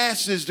no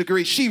master's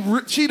degree. She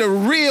the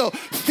real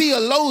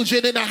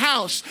theologian in the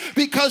house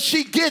because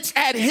she gets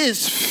at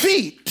his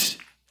feet.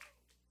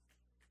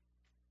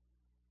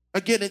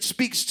 Again, it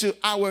speaks to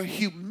our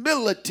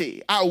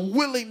humility, our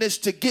willingness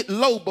to get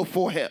low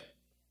before him.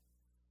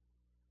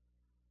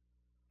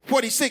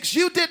 46,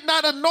 you did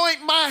not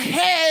anoint my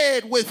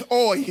head with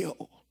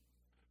oil.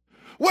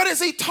 What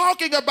is he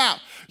talking about?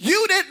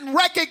 You didn't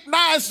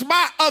recognize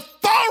my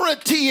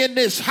authority in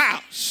this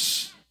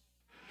house.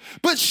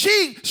 But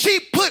she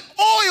put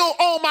oil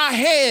on my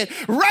head,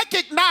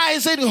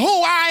 recognizing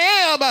who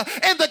I am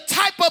and the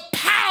type of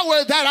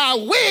power that I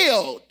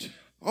wield.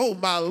 Oh,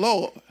 my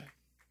Lord.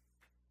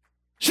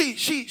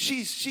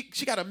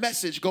 She got a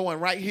message going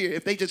right here.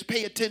 If they just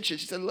pay attention,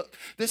 she said, look,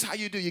 this is how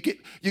you do. You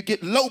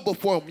get low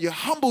before him. You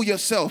humble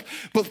yourself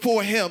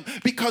before him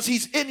because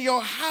he's in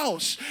your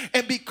house.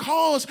 And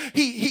because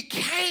he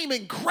came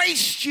and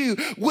graced you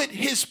with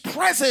his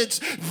presence,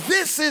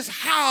 this is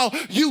how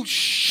you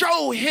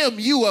show him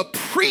you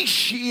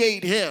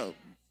appreciate him.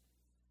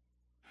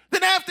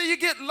 Then after you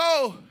get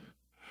low,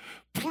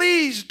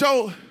 please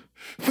don't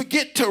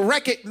forget to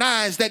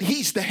recognize that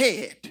he's the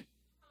head.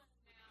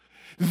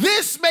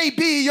 This may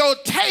be your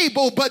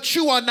table, but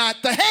you are not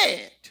the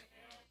head.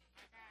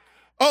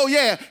 Oh,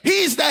 yeah.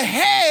 He's the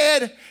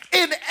head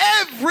in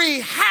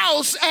every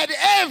house, at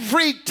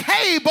every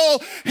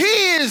table.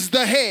 He is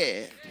the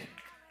head.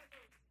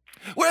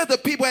 Where are the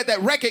people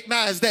that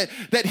recognize that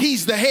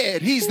he's the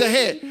head? He's the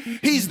head.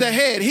 He's the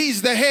head.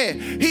 He's the head.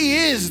 He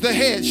is the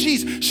head.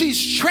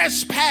 She's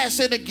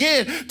trespassing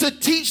again to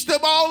teach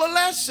them all a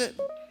lesson.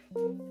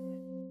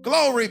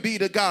 Glory be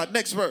to God.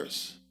 Next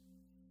verse.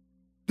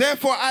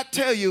 Therefore, I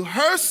tell you,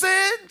 her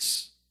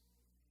sins,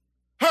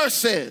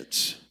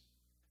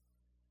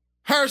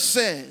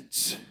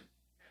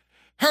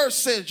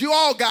 you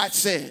all got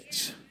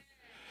sins.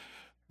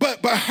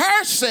 But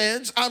her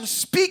sins, I'm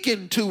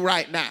speaking to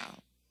right now.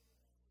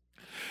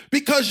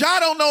 Because y'all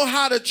don't know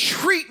how to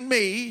treat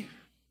me,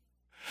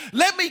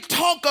 let me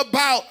talk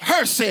about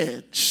her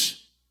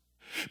sins.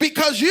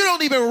 Because you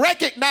don't even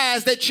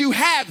recognize that you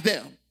have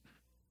them.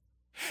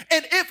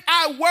 And if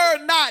I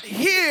were not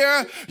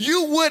here,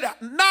 you would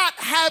not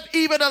have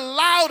even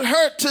allowed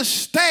her to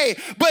stay.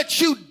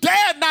 But you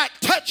dare not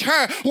touch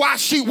her while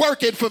she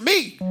working for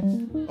me.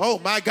 Oh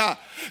my God.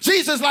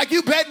 Jesus, like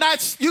you bet not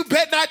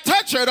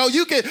touch her though.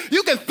 You can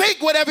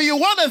think whatever you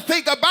want to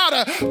think about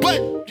her,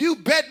 but you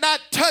bet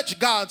not touch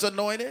God's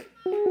anointed.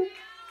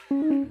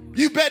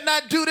 You bet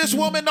not do this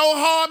woman no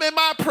harm in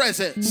my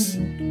presence.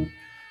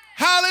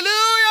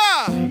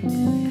 Hallelujah.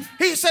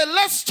 He said,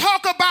 let's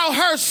talk about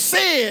her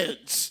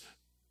sins.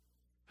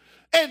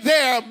 And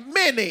there are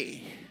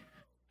many.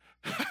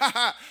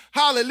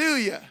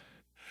 Hallelujah.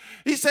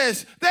 He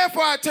says,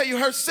 therefore I tell you,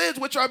 her sins,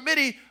 which are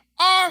many,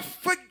 are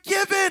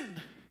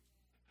forgiven.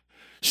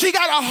 She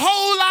got a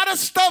whole lot of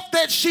stuff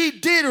that she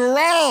did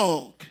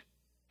wrong.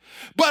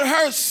 But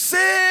her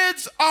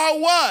sins are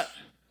what?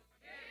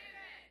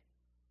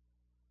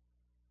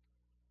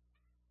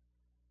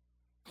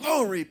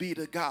 Glory be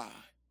to God.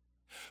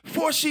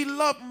 For she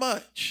loved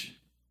much.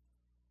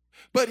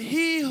 But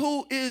he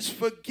who is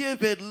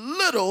forgiven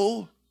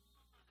little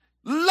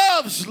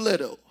loves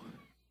little.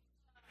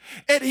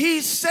 And he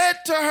said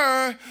to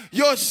her,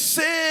 your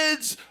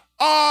sins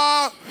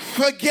are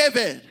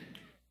forgiven.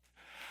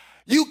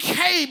 You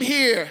came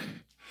here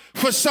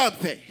for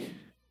something.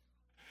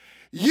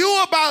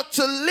 You about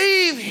to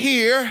leave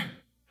here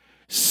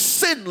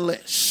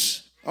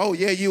sinless. Oh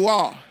yeah, you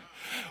are.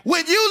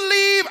 When you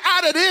leave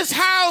out of this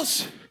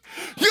house,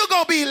 you're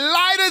going to be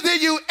lighter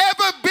than you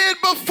ever been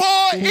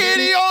before in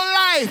your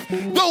life.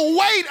 The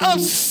weight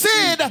of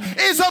sin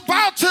is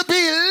about to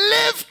be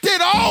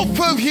lifted off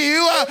of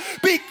you.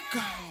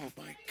 Oh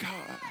my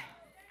God.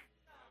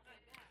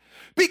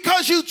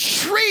 Because you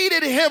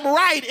treated him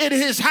right in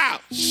his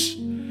house.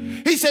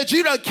 He said,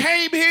 you done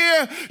came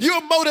here,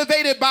 you're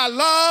motivated by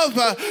love,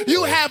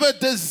 you have a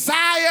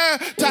desire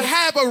to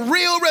have a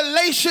real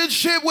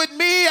relationship with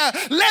me.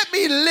 Let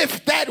me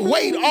lift that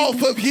weight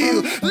off of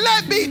you.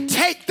 Let me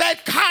take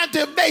that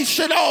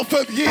condemnation off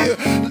of you.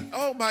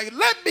 Oh my,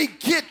 let me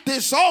get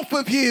this off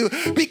of you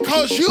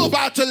because you're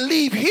about to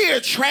leave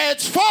here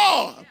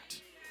transformed.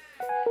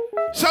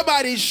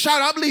 Somebody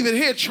shout, I'm leaving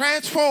here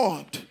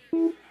transformed.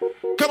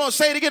 Come on,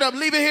 say it again, I'm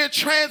leaving here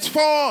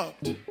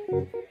transformed.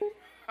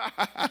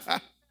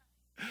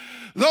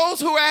 Those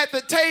who were at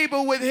the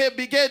table with him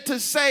began to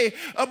say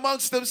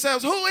amongst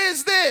themselves, who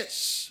is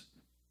this?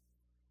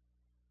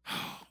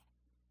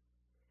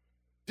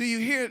 Do you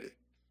hear it?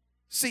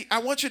 See, I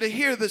want you to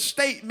hear the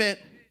statement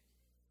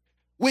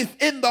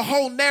within the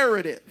whole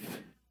narrative.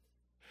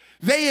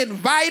 They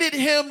invited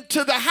him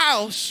to the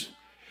house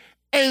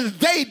and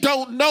they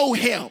don't know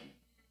him.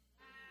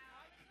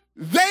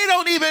 They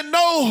don't even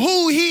know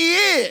who he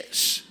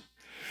is.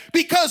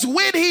 Because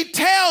when he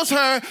tells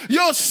her,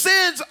 your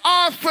sins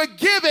are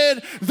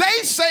forgiven,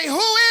 they say,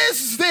 who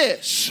is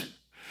this?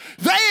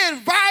 They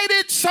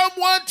invited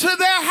someone to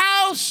their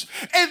house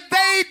and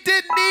they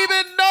didn't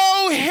even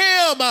know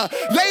him.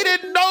 They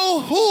didn't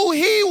know who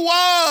he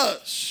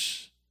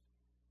was.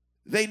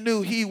 They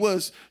knew he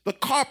was the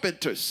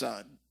carpenter's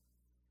son.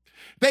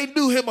 They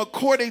knew him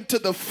according to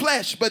the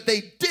flesh, but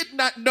they did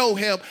not know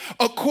him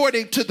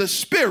according to the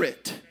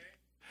spirit.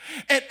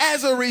 And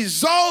as a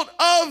result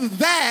of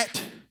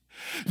that,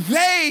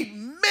 they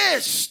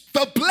missed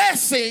the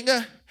blessing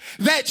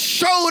that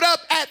showed up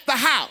at the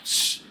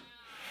house.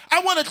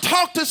 I want to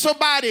talk to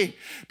somebody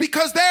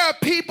because there are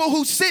people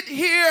who sit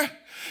here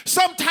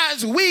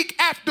sometimes week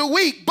after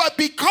week, but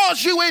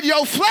because you in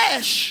your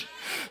flesh,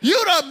 you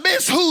done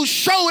miss who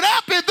showed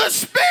up in the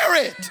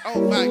spirit.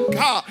 Oh my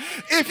God.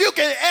 If you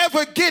can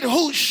ever get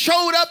who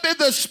showed up in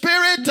the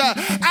spirit,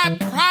 I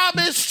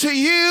promise to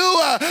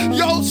you,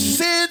 your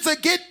sins will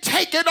get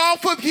taken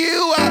off of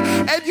you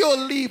and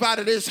you'll leave out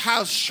of this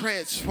house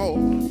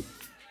transformed.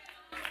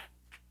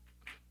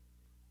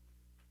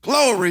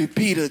 Glory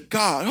be to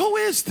God. Who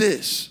is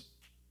this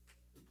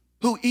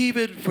who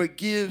even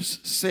forgives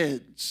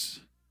sins?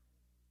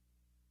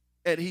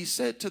 And he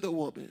said to the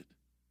woman,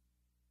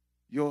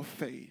 your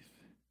faith.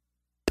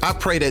 I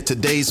pray that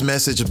today's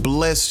message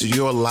blessed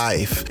your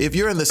life. If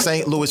you're in the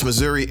St. Louis,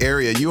 Missouri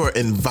area, you are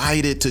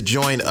invited to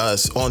join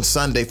us on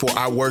Sunday for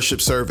our worship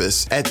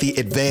service at the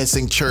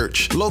Advancing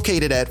Church,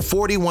 located at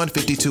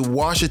 4152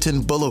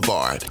 Washington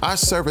Boulevard. Our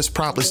service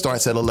promptly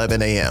starts at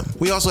 11 a.m.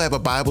 We also have a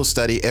Bible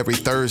study every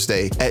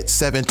Thursday at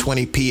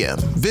 7:20 p.m.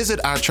 Visit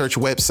our church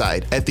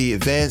website at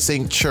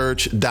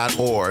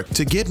theadvancingchurch.org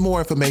to get more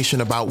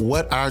information about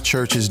what our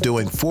church is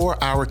doing for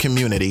our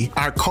community,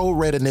 our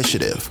Co-Red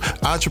Initiative,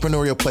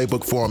 Entrepreneurial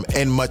Playbook Forum,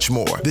 and much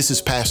more. This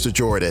is Pastor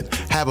Jordan.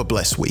 Have a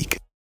blessed week.